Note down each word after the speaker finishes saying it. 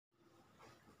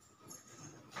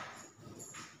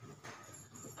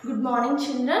Good morning,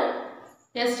 children.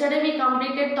 Yesterday we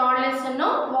completed third lesson.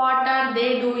 No? What are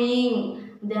they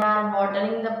doing? They are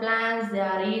watering the plants, they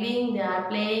are eating, they are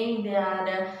playing, they are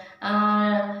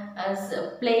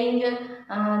playing,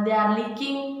 they are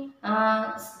licking,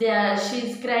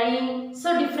 she's crying.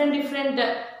 So different,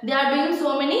 they are doing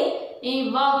so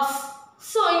many works.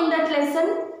 So in that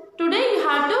lesson, today you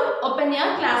have to open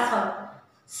your classwork.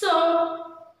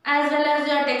 So as well as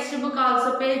your textbook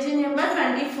also, page number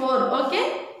 24,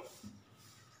 okay?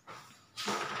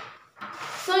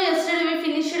 So yesterday we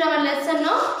finished our lesson,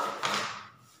 no?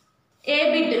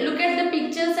 A bit. Look at the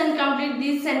pictures and complete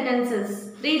these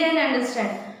sentences. Read and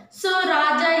understand. So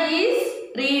Raja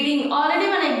is reading. Already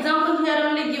one example here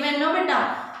only given, no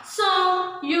beta.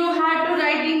 So you have to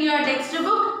write in your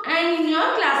textbook and in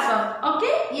your classwork.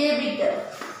 Okay? A bit.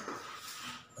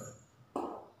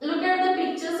 Look at the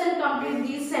pictures and complete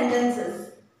these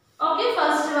sentences. Okay,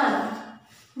 first one.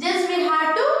 Just we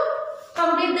have to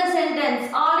complete the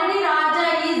sentence. Already Raja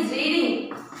is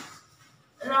reading.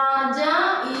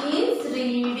 Raja is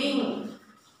reading.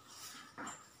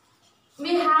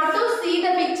 We have to see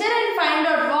the picture and find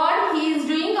out what he is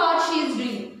doing or she is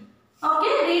doing.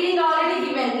 Okay, reading already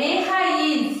given. Neha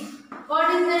is. What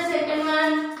is the second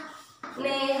one?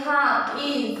 Neha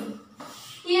is.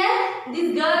 Here,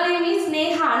 this girl name is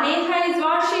Neha. Neha is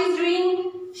what she is doing?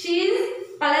 She is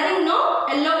coloring, no?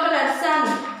 Yellow color sun.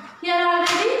 Here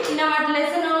already in our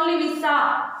lesson only we saw.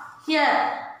 Here,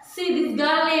 see this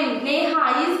girl name Neha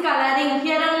is coloring.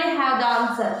 Here only have the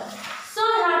answer. So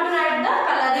you have to write the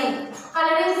coloring.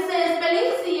 Coloring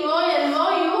spelling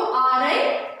C-O-L-O-U-R-I-N-G.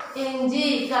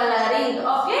 Coloring.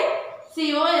 Okay?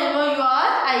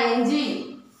 C-O-L-O-U-R-I-N-G.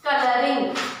 Coloring.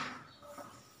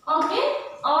 Okay?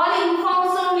 All ing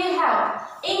forms only have.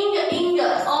 Ing.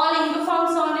 All ing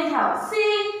forms only have.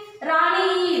 See, Rani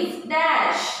is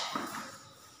dash.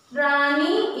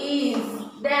 Rani is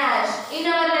dash. In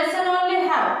our lesson only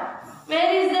have.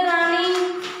 Where is the Rani?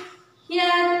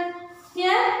 Here.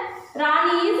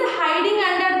 Rani is hiding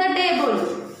under the table.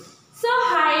 So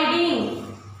hiding.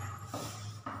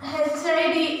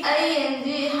 H-I-D-I-N-G.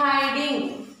 Hiding.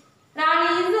 Rani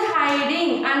is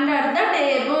hiding under the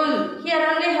table. Here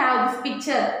only have this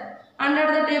picture. Under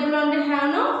the table only have,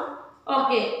 no?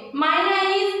 Okay. Maina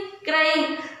is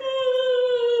crying.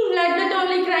 Like that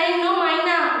only crying, no?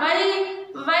 Maina.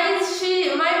 Why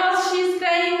was she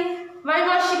crying? Why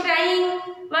was she crying?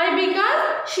 Why? Because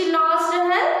she lost her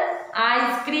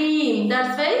ice cream.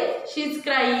 That's why she's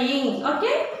crying.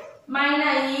 Okay?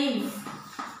 Maina is.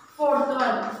 Fourth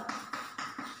one.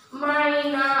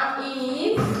 Maina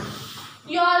is.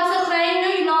 You also crying, no?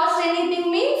 You lost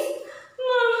anything means?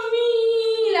 Mummy.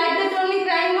 Like that only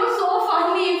crying, no? So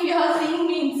funny if you are seeing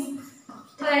means.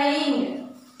 Crying.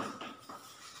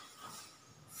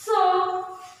 So,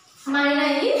 Maina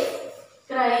is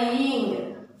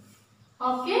crying.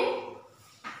 Okay?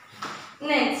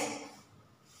 Next.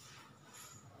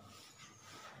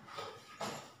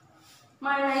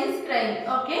 Maina is crying.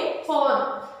 Okay?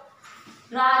 4.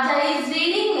 Raja is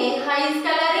reading, Neha is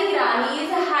coloring, Rani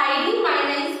is hiding,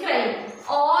 Maina is crying.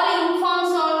 All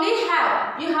informs only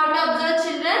have. You have to observe,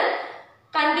 children.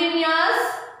 Continuous.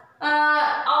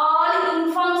 All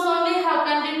informs only have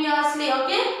continuously.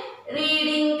 Okay?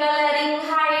 Reading, coloring,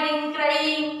 hiding,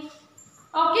 crying.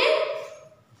 Okay?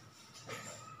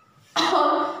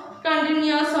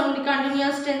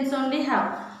 Continuous tense only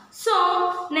have.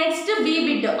 So, next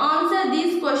B bit. Answer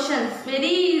these questions. Very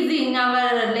easy in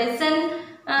our lesson.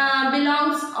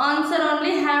 Belongs answer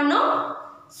only have, no?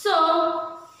 So,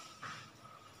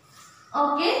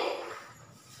 okay.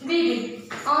 B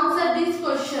bit. Answer these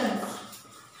questions.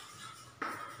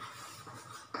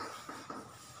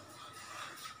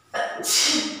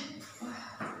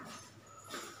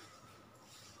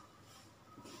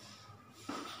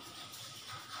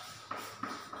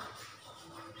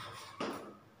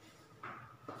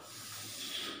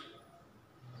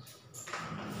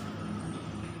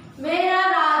 Where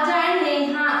are Raja and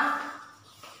Neha?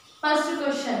 First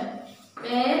question.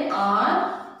 Where are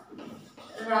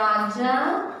Raja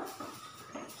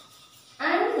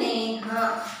and Neha?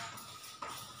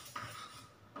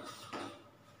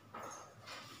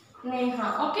 Neha,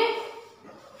 okay?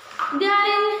 They are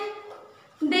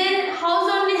in their house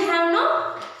only have, no?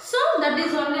 So that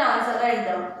is only answer. Write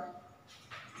down.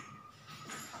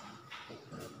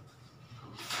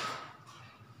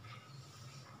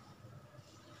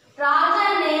 Raja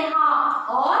and Neha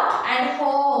are at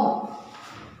home.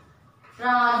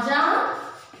 Raja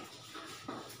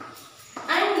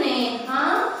and Neha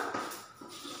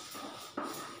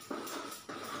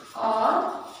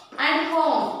are at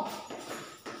home.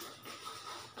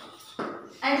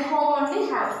 At home only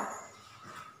have.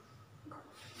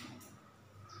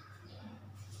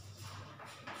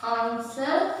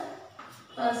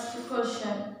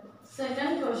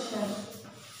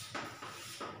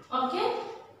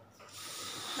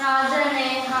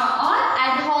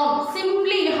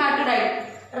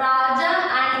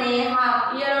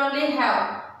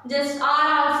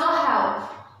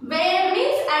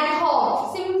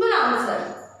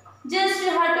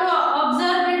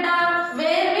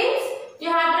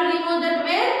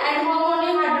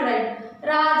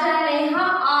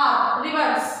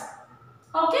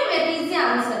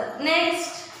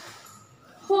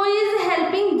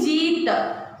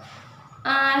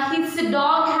 his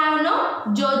dog have no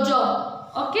Jojo.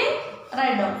 Okay,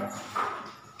 write down.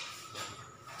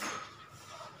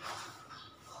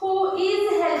 Who is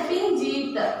helping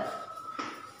Jeet?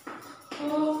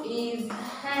 Who is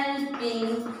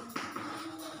helping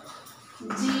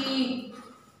Jeet?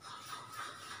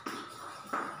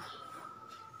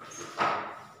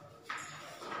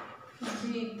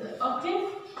 Jeet. Okay,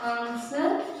 answer.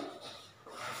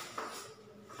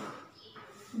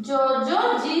 Jojo,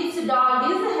 Jeet's dog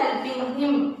is helping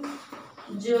him.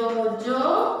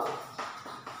 Jojo,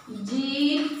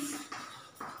 Jeet's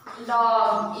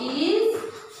dog is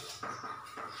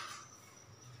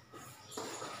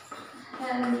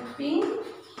helping.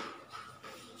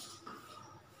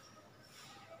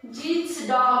 Jeet's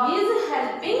dog is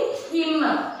helping him.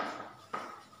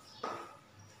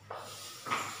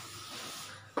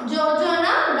 Jojo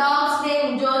na dog's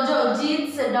name. Jojo,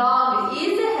 Jeet's dog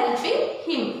is helping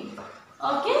him.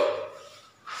 Okay.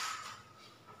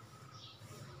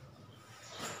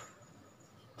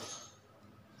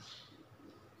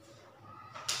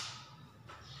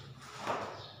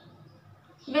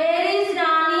 Where is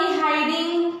Rani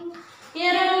hiding?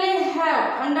 Here only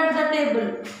have under the table.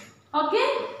 Okay.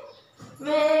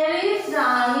 Where is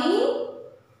Rani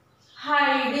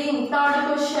hiding? Third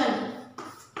question.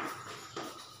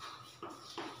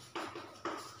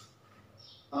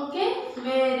 Okay.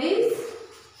 Where is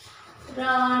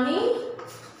Rani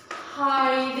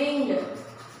hiding?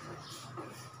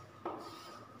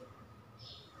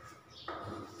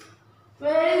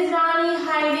 Where is Rani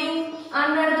hiding?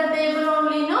 Under the table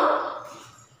only, no?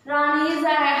 Rani is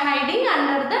hiding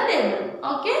under the table.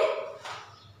 Okay?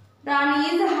 Rani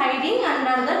is hiding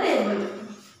under the table.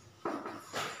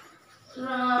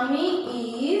 Rani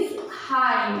is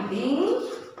hiding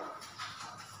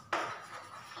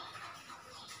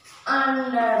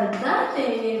under the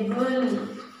table.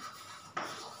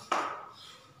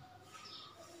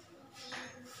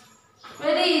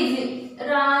 Very easy.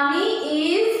 Rani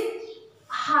is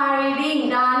hiding.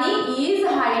 Rani is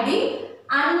hiding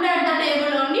under the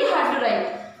table only. You have to write.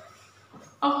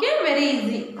 Okay, very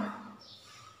easy.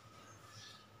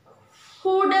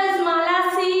 Who does Mala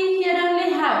see? Here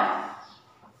only have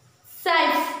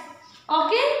Saif.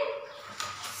 Okay.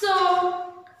 So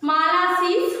Mala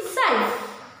sees Saif.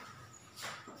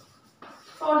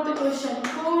 Fourth question.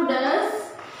 Who does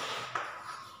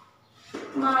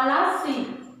Mala see?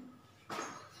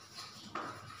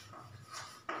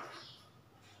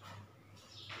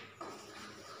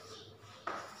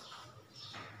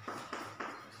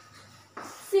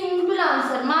 Simple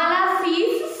answer. Mala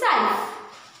sees Saif.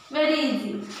 Very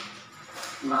easy.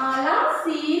 Mala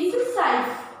sees Saif.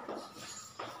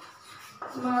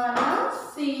 Mala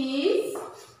sees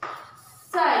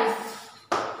Saif.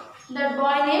 That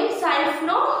boy named Saif,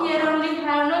 no? Here only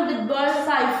have no that boy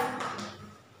Saif.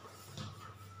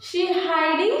 She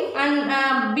hiding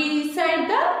and beside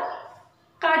the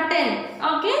curtain.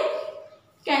 Okay?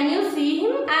 Can you see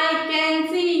him? I can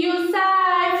see you,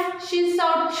 Saif. She's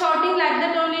shouting like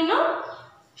that only, no?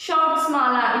 Shouts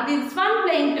Mala. It is fun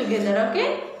playing together,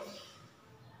 okay?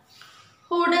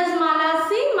 Who does Mala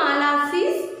see? Mala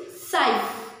sees Saif.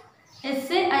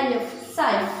 S-A-I-F.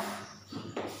 Saif.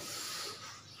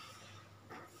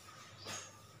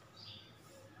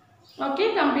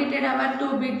 Okay, completed our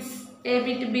 2 bits. A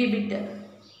bit, B bit.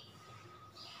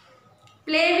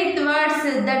 Play with words.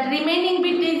 That remaining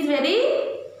bit is very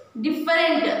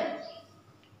different.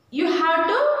 You have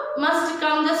to must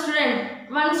come the student.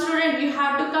 One student you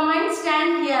have to come and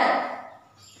stand here.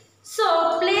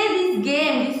 So play this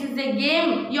game. This is a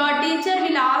game. Your teacher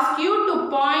will ask you to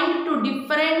point to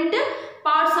different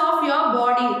parts of your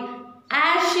body.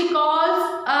 As she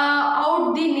calls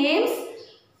out the names,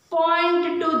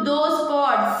 point to those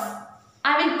parts.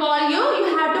 I will call you.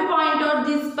 You have to point out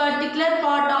this particular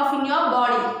part of in your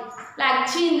body. Like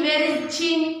chin. Where is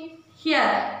chin?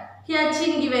 Here. Here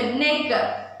chin given. Neck.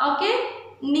 Okay.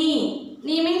 Knee.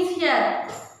 Knee means here.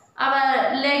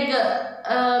 Our leg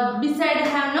beside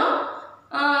have no.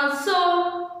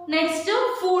 So next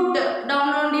foot.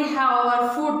 Down only have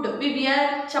our foot. We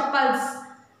wear chappals.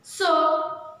 So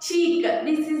cheek.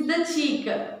 This is the cheek.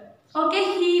 Okay.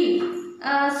 Heel.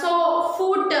 So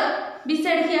foot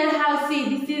beside here have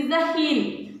see. This is the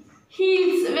heel.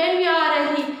 Heels. When we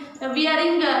are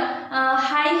wearing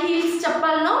high heels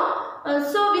chappal, no.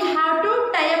 So we have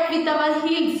to tie up with our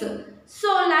heels. So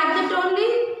like that only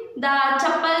the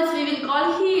chappals we will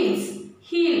call heels.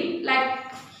 Heel.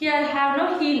 Like here have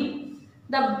no heel.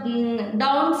 The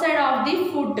downside of the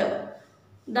foot.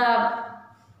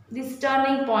 This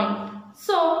turning point.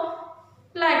 So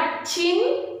like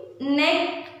chin,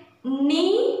 neck,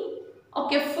 knee,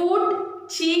 okay, foot,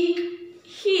 cheek,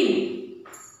 heel.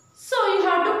 So you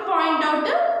have to point out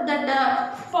that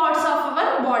parts of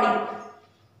our body.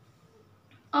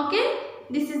 Okay,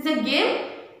 this is the game.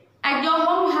 At your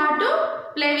home you have to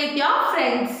play with your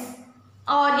friends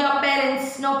or your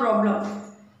parents, no problem.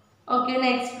 Okay,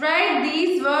 next, write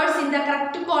these words in the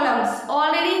correct columns.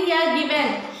 Already here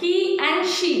given he and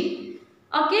she.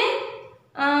 Okay,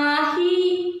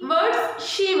 he words,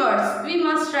 she words. We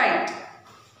must write.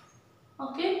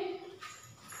 Okay.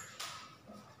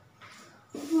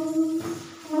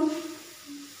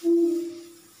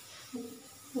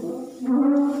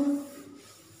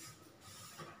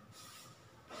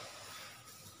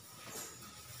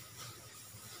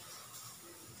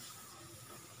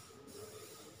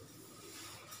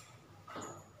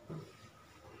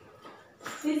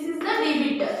 This is the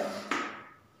debitor.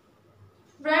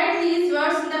 Write these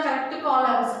words in the correct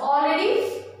columns.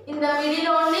 Already in the middle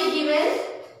only given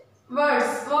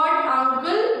words. What?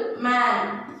 Uncle, man.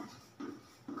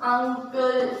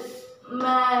 Uncle,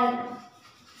 man.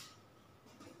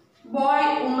 Boy,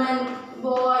 woman,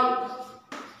 boy,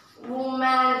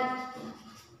 woman.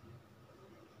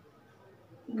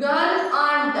 Girl,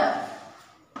 aunt.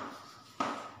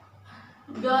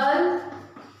 Girl,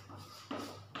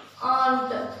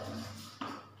 aunt.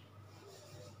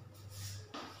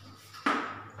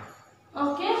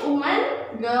 Okay, woman,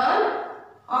 girl,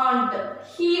 aunt.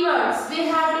 He words. We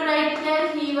have to write here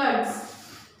he words.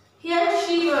 Here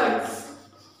she words.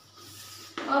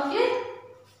 Okay.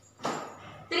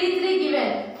 3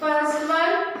 given. First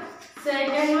one,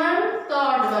 second one,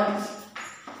 third one.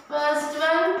 First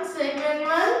one, second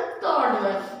one, third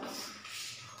one.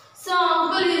 So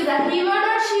uncle is a he word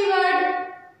or she word?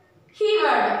 He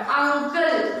word.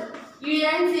 Uncle.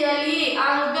 U-N-C-L-E.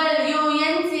 Uncle.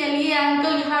 U-N-C-L-E.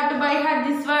 Uncle. You have to by heart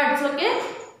these words. Okay.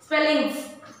 Spellings.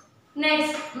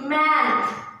 Next. Man.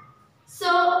 So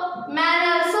man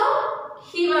also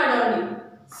he word only.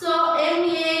 So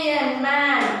M-A-N.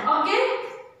 Man. Okay.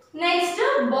 Next.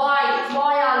 Boy.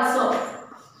 Boy also.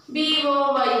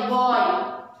 B-O-Y. Boy.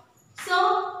 So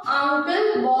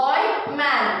uncle, boy,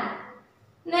 man.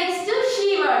 Next.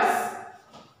 She words.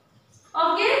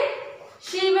 Okay.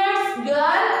 She words,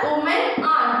 girl, woman,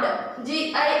 aunt.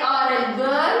 G-I-R-L,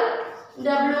 girl.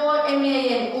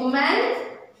 W-O-M-A-N, woman.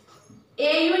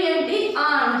 A-U-N-T,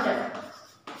 aunt.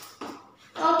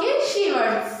 Okay, she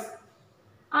words.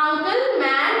 Uncle,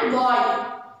 man, boy.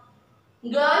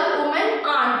 Girl, woman,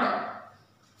 aunt.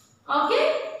 Okay.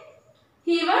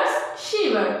 He words,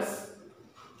 she words.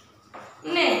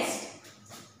 Next.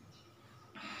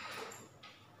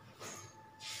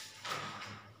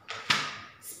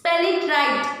 Spell it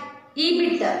right.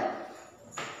 E-bitter.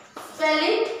 Spell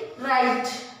it right.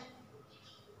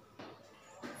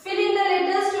 Fill in the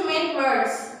letters to make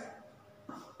words.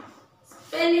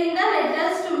 Spell in the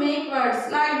letters to make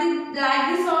words. Like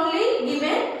this only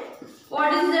given.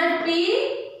 What is that? P.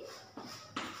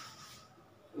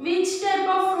 Which type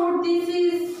of fruit this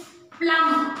is?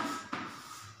 Plum.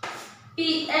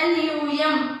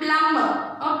 P-L-U-M. Plum.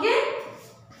 Okay.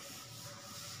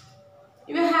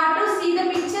 You have to see the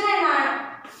picture and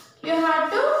you have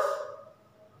to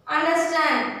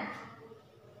understand.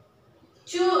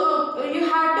 You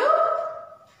have to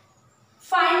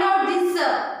find out this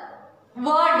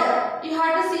word. You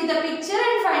have to see the picture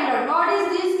and find out. What is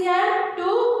this here?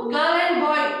 Two girl and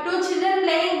boy. Two children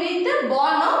playing with the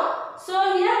ball. No? So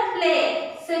here play.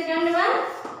 Second one.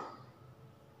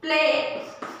 Play.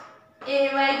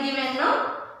 A-Y given. No?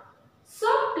 So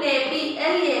play.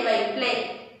 P-L-A-Y. Play.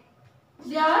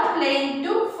 They are playing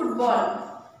to football.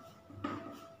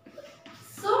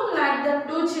 So like the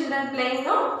two children playing,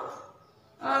 no?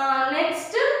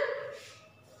 Next.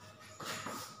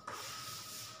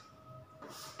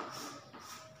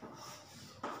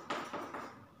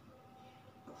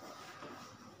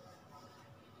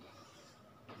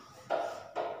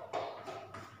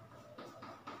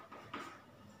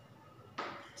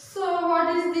 So what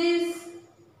is this?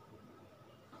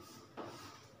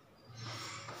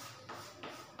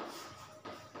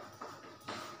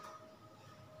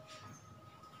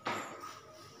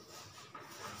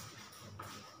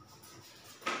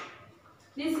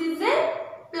 This is a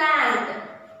plant.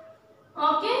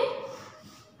 Okay.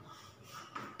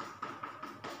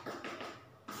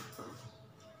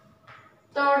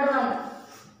 Third one.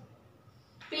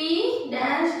 P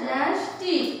dash dash T.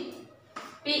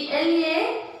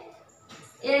 P-L-A-N-T.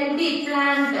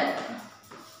 Plant.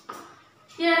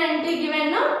 Here N-T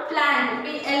given, no? Plant.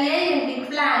 P-L-A-N-T.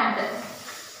 Plant.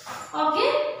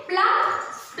 Okay. Plum.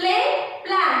 Play.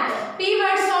 Plant. P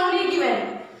words only given.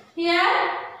 Here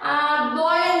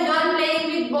boy and girl playing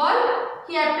with ball.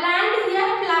 Here plant.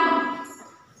 Here plum.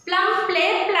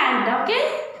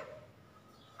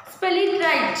 Spell it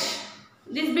right.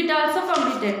 This bit also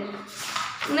completed.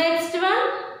 Next one,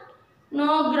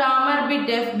 no grammar bit,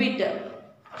 F bit.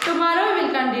 Tomorrow we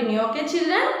will continue. Okay,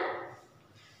 children?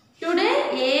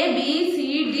 Today A, B,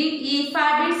 C, D, E,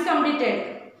 5 bits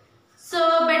completed.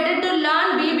 So better to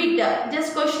learn B bit.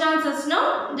 Just question answers,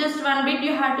 no? Just one bit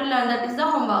you have to learn. That is the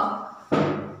homework.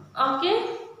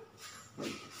 Okay?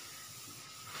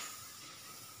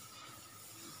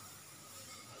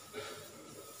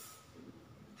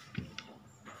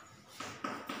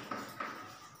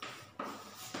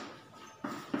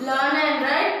 Learn and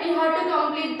write. We have to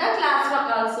complete the class